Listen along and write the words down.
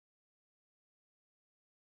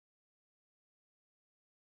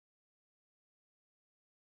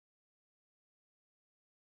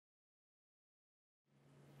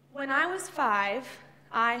When I was 5,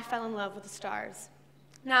 I fell in love with the stars.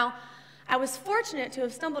 Now, I was fortunate to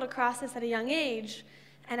have stumbled across this at a young age,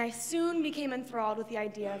 and I soon became enthralled with the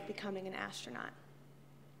idea of becoming an astronaut.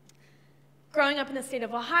 Growing up in the state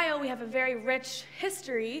of Ohio, we have a very rich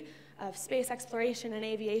history of space exploration and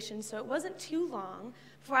aviation, so it wasn't too long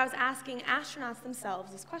before I was asking astronauts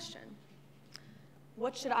themselves this question: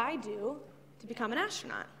 what should I do to become an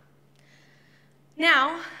astronaut?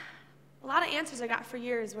 Now, a lot of answers I got for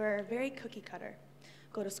years were very cookie cutter.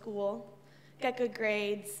 Go to school, get good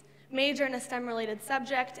grades, major in a STEM-related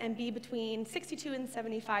subject, and be between 62 and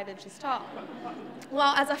 75 inches tall.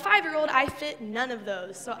 Well, as a 5-year-old, I fit none of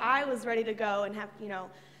those, so I was ready to go and have,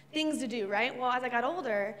 things to do, right? Well, as I got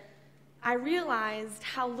older, I realized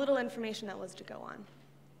how little information that was to go on.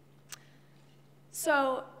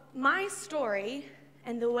 So my story,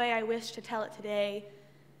 and the way I wish to tell it today,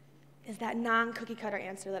 is that non-cookie cutter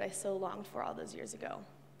answer that I so longed for all those years ago.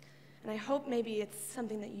 And I hope maybe it's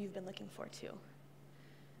something that you've been looking for too.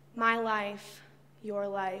 My life, your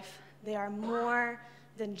life, they are more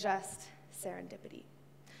than just serendipity.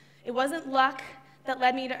 It wasn't luck that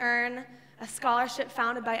led me to earn a scholarship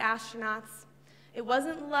founded by astronauts. It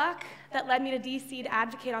wasn't luck that led me to DC to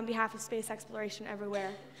advocate on behalf of space exploration everywhere.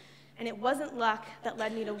 And it wasn't luck that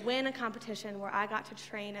led me to win a competition where I got to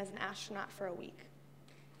train as an astronaut for a week.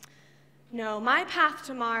 No, my path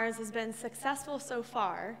to Mars has been successful so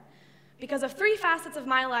far because of 3 facets of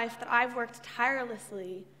my life that I've worked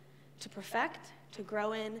tirelessly to perfect, to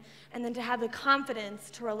grow in, and then to have the confidence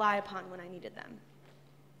to rely upon when I needed them.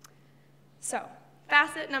 So,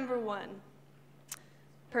 facet number 1,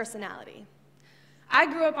 personality. I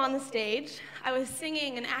grew up on the stage. I was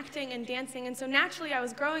singing and acting and dancing, and so naturally I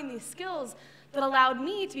was growing these skills that allowed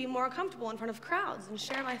me to be more comfortable in front of crowds and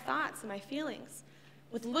share my thoughts and my feelings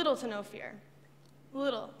with little to no fear.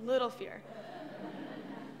 Little fear.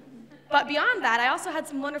 But beyond that, I also had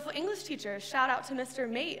some wonderful English teachers. Shout out to Mr.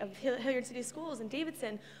 Mate of Hilliard City Schools in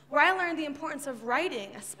Davidson, where I learned the importance of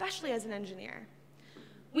writing, especially as an engineer.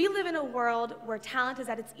 We live in a world where talent is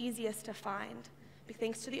at its easiest to find,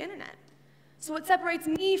 thanks to the internet. So what separates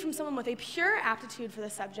me from someone with a pure aptitude for the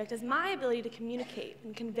subject is my ability to communicate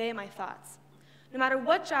and convey my thoughts. No matter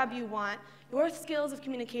what job you want, your skills of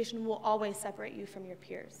communication will always separate you from your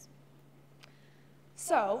peers.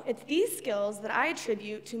 So it's these skills that I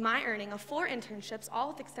attribute to my earning of 4 internships, all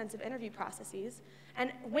with extensive interview processes,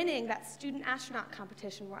 and winning that student astronaut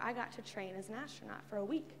competition where I got to train as an astronaut for a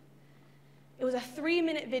week. It was a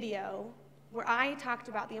 3-minute video where I talked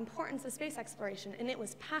about the importance of space exploration, and it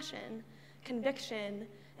was passion, conviction,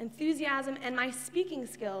 enthusiasm, and my speaking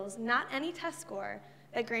skills, not any test score,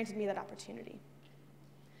 that granted me that opportunity.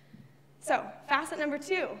 So, facet number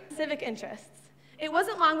 2, civic interests. It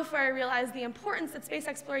wasn't long before I realized the importance that space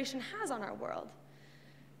exploration has on our world.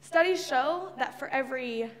 Studies show that for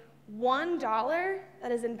every $1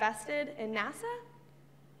 that is invested in NASA,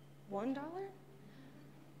 $1,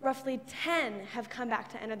 roughly 10 have come back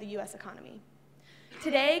to enter the US economy.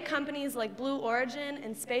 Today, companies like Blue Origin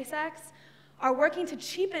and SpaceX are working to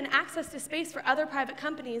cheapen access to space for other private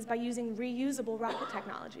companies by using reusable rocket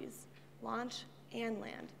technologies, launch and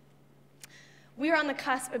land. We are on the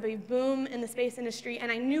cusp of a boom in the space industry, and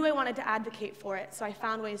I knew I wanted to advocate for it, so I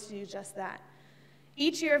found ways to do just that.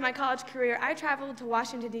 Each year of my college career, I traveled to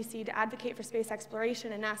Washington, D.C. to advocate for space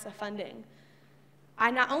exploration and NASA funding. I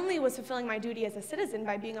not only was fulfilling my duty as a citizen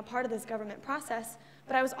by being a part of this government process,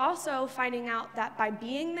 but I was also finding out that by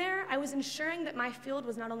being there, I was ensuring that my field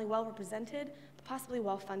was not only well represented, but possibly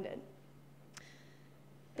well funded.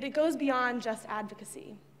 But it goes beyond just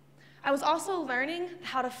advocacy. I was also learning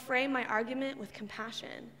how to frame my argument with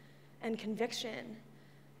compassion and conviction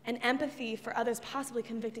and empathy for others' possibly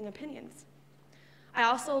convicting opinions. I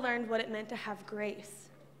also learned what it meant to have grace.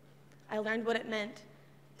 I learned what it meant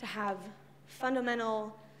to have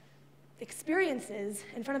fundamental experiences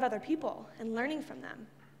in front of other people and learning from them.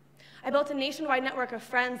 I built a nationwide network of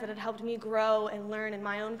friends that had helped me grow and learn in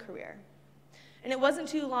my own career. And it wasn't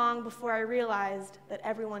too long before I realized that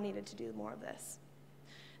everyone needed to do more of this.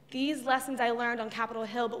 These lessons I learned on Capitol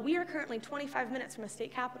Hill, but we are currently 25 minutes from a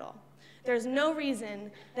state capitol. There's no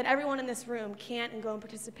reason that everyone in this room can't and go and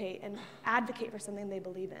participate and advocate for something they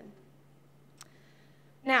believe in.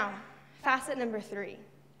 Now, facet number 3.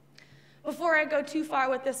 Before I go too far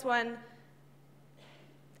with this one,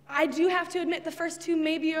 I do have to admit the first 2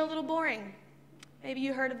 maybe are a little boring. Maybe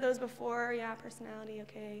you heard of those before. Yeah, personality,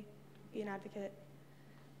 okay, be an advocate.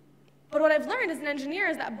 But what I've learned as an engineer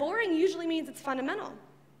is that boring usually means it's fundamental,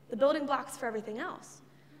 the building blocks for everything else.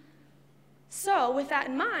 So with that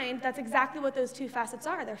in mind, that's exactly what those 2 facets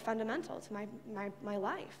are. They're fundamental to my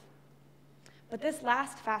life. But this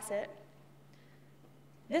last facet,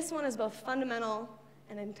 this one is both fundamental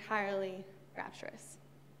and entirely rapturous.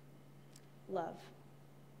 Love.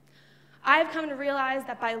 I've come to realize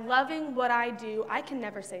that by loving what I do, I can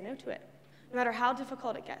never say no to it, no matter how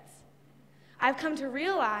difficult it gets. I've come to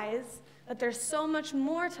realize that there's so much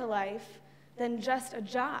more to life than just a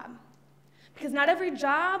job. Because not every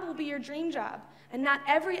job will be your dream job, and not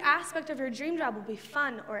every aspect of your dream job will be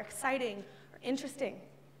fun or exciting or interesting.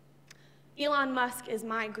 Elon Musk is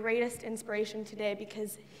my greatest inspiration today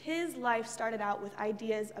because his life started out with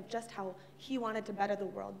ideas of just how he wanted to better the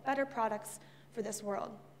world, better products for this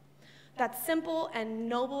world. That simple and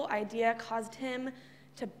noble idea caused him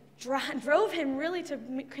to drove him really to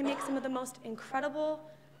make some of the most incredible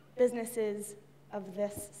businesses of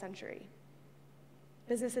this century.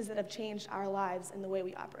 Businesses that have changed our lives and the way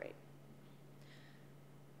we operate.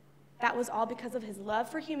 That was all because of his love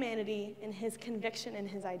for humanity and his conviction in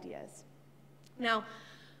his ideas. Now,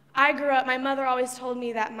 I grew up, my mother always told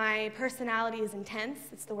me that my personality is intense.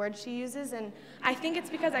 It's the word she uses, and I think it's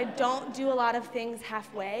because I don't do a lot of things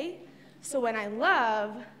halfway. So when I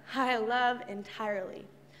love entirely.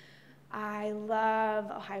 I love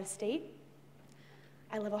Ohio State.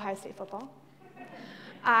 I love Ohio State football.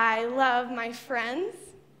 I love my friends.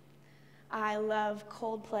 I love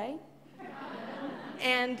Coldplay.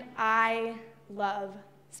 And I love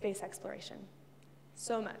space exploration.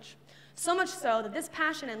 So much. So much so that this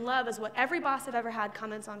passion and love is what every boss I've ever had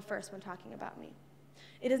comments on first when talking about me.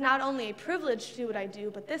 It is not only a privilege to do what I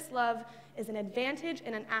do, but this love is an advantage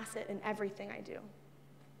and an asset in everything I do.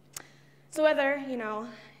 So whether,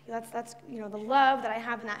 that's the love that I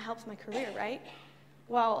have and that helps my career, right?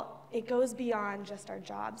 Well, it goes beyond just our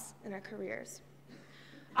jobs and our careers.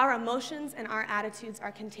 Our emotions and our attitudes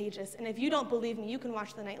are contagious, and if you don't believe me, you can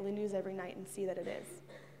watch the nightly news every night and see that it is.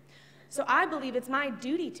 So I believe it's my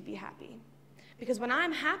duty to be happy, because when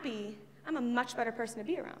I'm happy, I'm a much better person to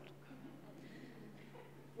be around.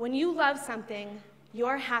 When you love something,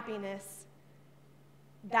 your happiness,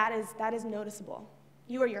 that is noticeable.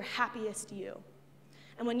 You are your happiest you.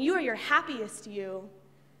 And when you are your happiest you,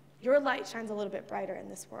 your light shines a little bit brighter in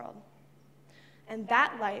this world. And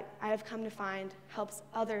that light, I have come to find, helps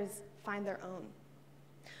others find their own.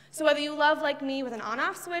 So whether you love like me with an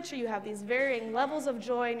on-off switch or you have these varying levels of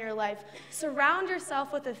joy in your life, surround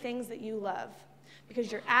yourself with the things that you love,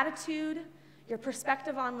 because your attitude, your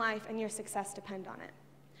perspective on life, and your success depend on it.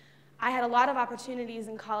 I had a lot of opportunities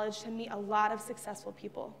in college to meet a lot of successful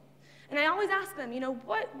people. And I always ask them,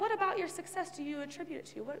 what about your success do you attribute it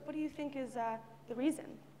to? What do you think is the reason?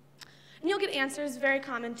 And you'll get answers very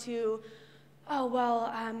common to,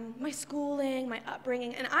 my schooling, my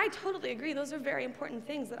upbringing, and I totally agree. Those are very important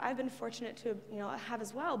things that I've been fortunate to have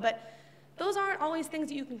as well, but those aren't always things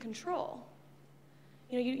that you can control.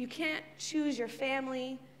 You can't choose your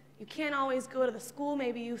family. You can't always go to the school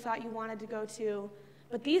maybe you thought you wanted to go to,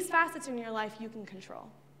 but these facets in your life you can control.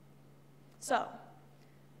 So,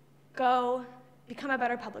 go become a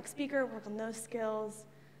better public speaker, work on those skills,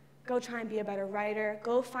 go try and be a better writer,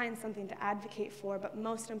 go find something to advocate for, but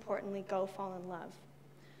most importantly, go fall in love.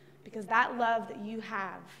 Because that love that you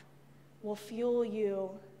have will fuel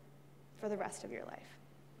you for the rest of your life.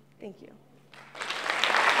 Thank you.